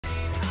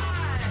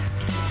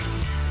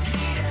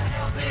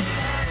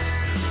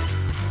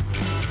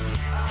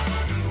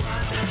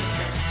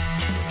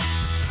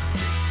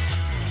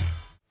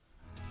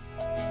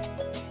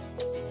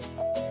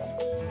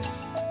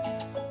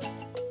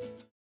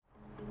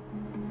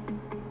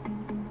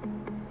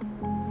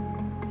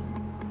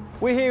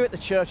We're here at the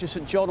Church of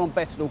St John on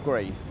Bethnal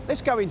Green. Let's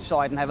go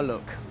inside and have a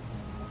look.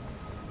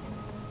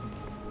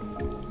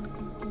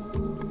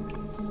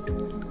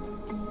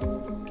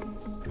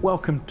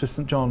 Welcome to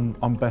St John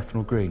on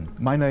Bethnal Green.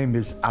 My name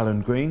is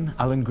Alan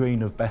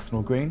Green of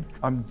Bethnal Green.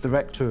 I'm the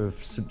rector of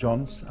St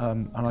John's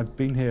and I've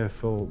been here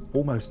for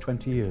almost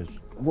 20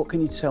 years. What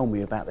can you tell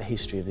me about the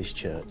history of this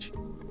church?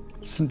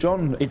 St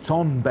John, it's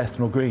on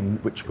Bethnal Green,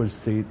 which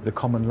was the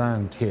common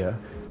land here,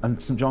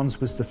 and St John's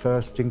was the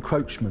first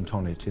encroachment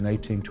on it in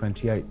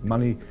 1828.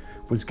 Money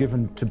was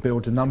given to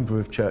build a number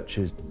of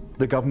churches.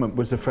 The government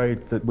was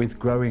afraid that with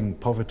growing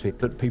poverty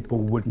that people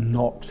would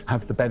not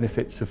have the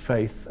benefits of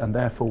faith and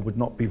therefore would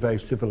not be very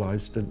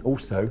civilised and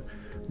also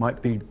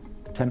might be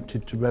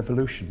tempted to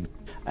revolution.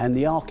 And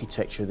the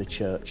architecture of the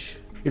church?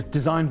 It's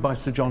designed by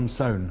Sir John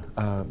Soane,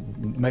 a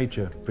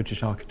major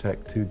British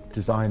architect who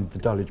designed the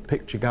Dulwich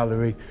Picture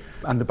Gallery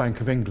and the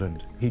Bank of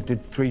England. He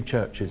did 3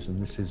 churches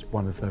and this is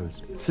one of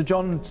those. Sir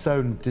John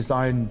Soane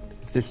designed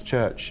this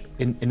church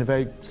in a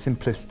very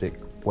simplistic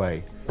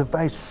way. The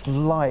very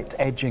slight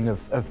edging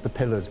of the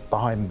pillars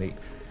behind me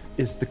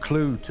is the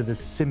clue to the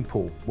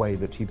simple way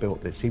that he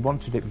built this. He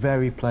wanted it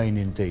very plain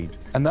indeed.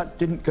 And that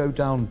didn't go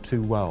down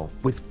too well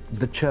with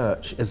the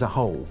church as a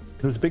whole.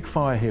 There was a big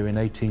fire here in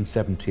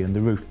 1870 and the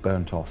roof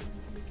burnt off.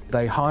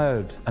 They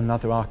hired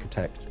another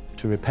architect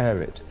to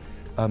repair it,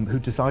 who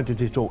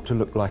decided it ought to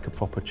look like a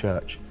proper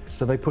church.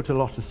 So they put a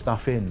lot of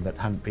stuff in that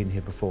hadn't been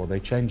here before. They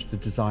changed the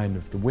design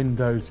of the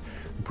windows,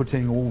 put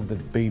in all the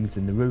beams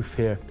in the roof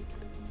here.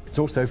 It's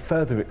also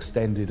further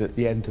extended at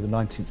the end of the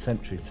 19th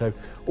century, so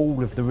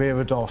all of the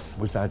reredos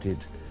was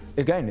added.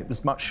 Again, it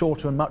was much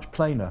shorter and much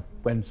plainer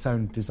when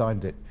Soane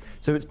designed it.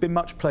 So it's been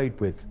much played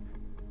with.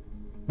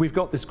 We've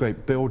got this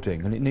great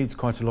building and it needs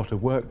quite a lot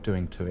of work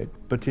doing to it,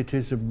 but it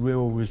is a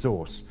real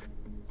resource.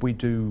 We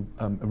do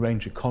a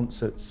range of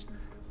concerts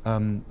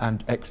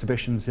and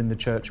exhibitions in the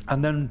church.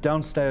 And then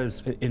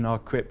downstairs in our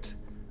crypt,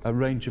 a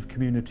range of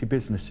community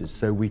businesses.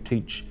 So we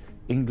teach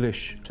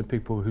English to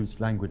people whose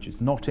language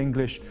is not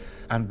English,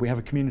 and we have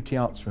a community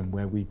arts room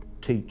where we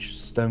teach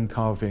stone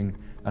carving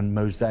and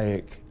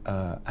mosaic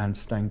and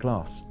stained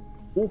glass.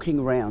 Walking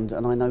around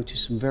and I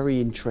noticed some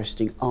very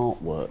interesting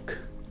artwork,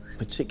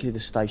 particularly the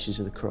Stations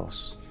of the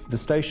Cross. The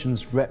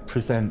stations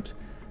represent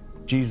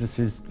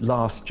Jesus'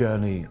 last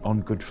journey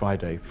on Good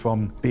Friday,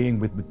 from being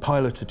with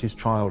Pilate at his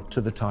trial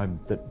to the time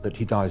that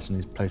he dies and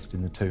is placed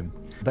in the tomb.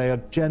 They are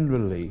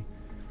generally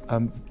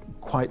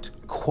quite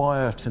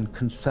quiet and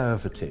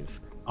conservative.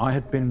 I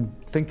had been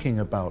thinking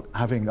about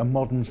having a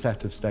modern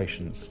set of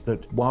stations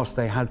that, whilst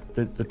they had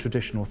the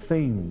traditional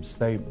themes,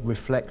 they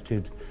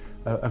reflected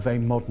a very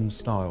modern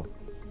style.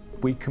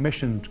 We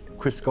commissioned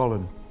Chris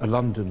Gollan, a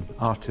London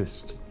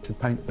artist, to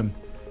paint them.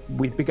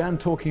 We began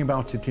talking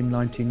about it in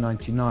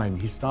 1999.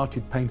 He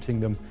started painting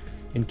them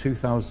in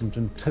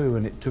 2002,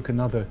 and it took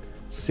another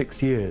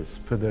 6 years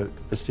for the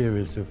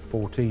series of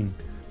 14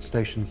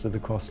 Stations of the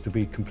Cross to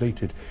be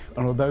completed.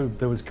 And although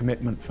there was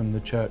commitment from the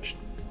church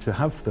to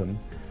have them,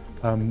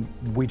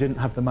 we didn't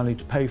have the money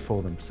to pay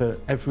for them. So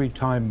every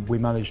time we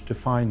managed to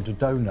find a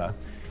donor,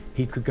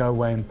 he could go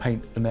away and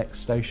paint the next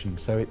station.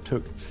 So it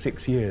took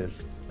 6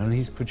 years, and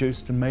he's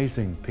produced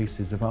amazing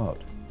pieces of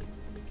art.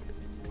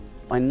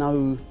 I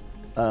know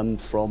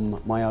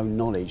from my own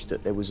knowledge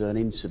that there was an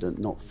incident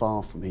not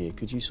far from here.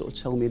 Could you sort of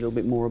tell me a little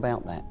bit more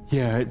about that?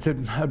 Yeah, it's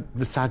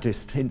the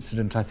saddest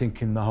incident, I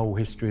think, in the whole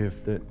history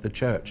of the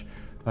church.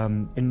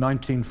 In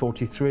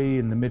 1943,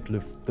 in the middle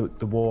of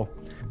the war,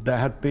 there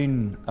had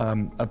been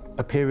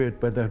a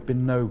period where there had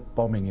been no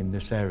bombing in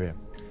this area.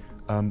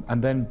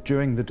 And then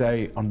during the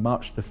day, on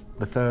March the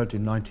 3rd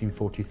in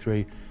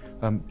 1943,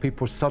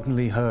 people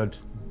suddenly heard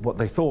what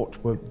they thought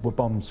were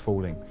bombs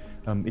falling.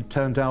 It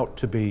turned out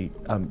to be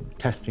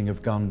testing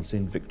of guns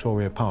in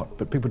Victoria Park,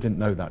 but people didn't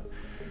know that.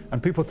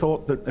 And people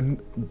thought that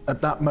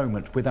at that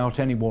moment, without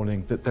any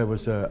warning, that there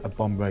was a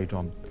bomb raid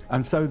on.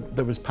 And so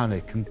there was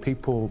panic and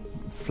people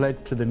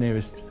fled to the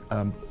nearest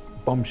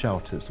bomb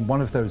shelters. And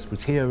one of those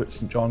was here at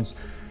St John's,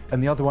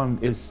 and the other one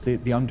is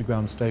the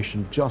underground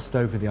station just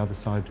over the other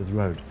side of the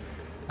road.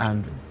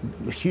 And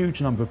a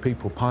huge number of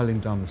people piling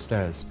down the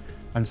stairs,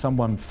 and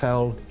someone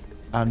fell,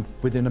 and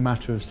within a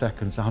matter of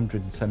seconds,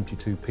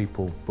 172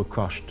 people were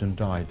crushed and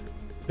died.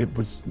 It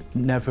was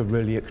never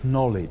really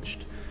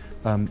acknowledged,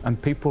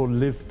 and people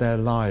lived their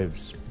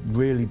lives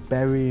really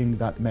burying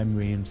that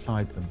memory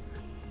inside them.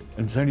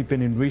 And it's only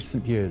been in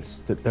recent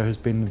years that there has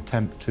been an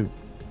attempt to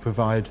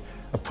provide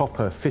a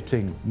proper,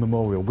 fitting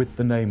memorial with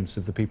the names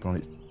of the people on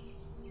it.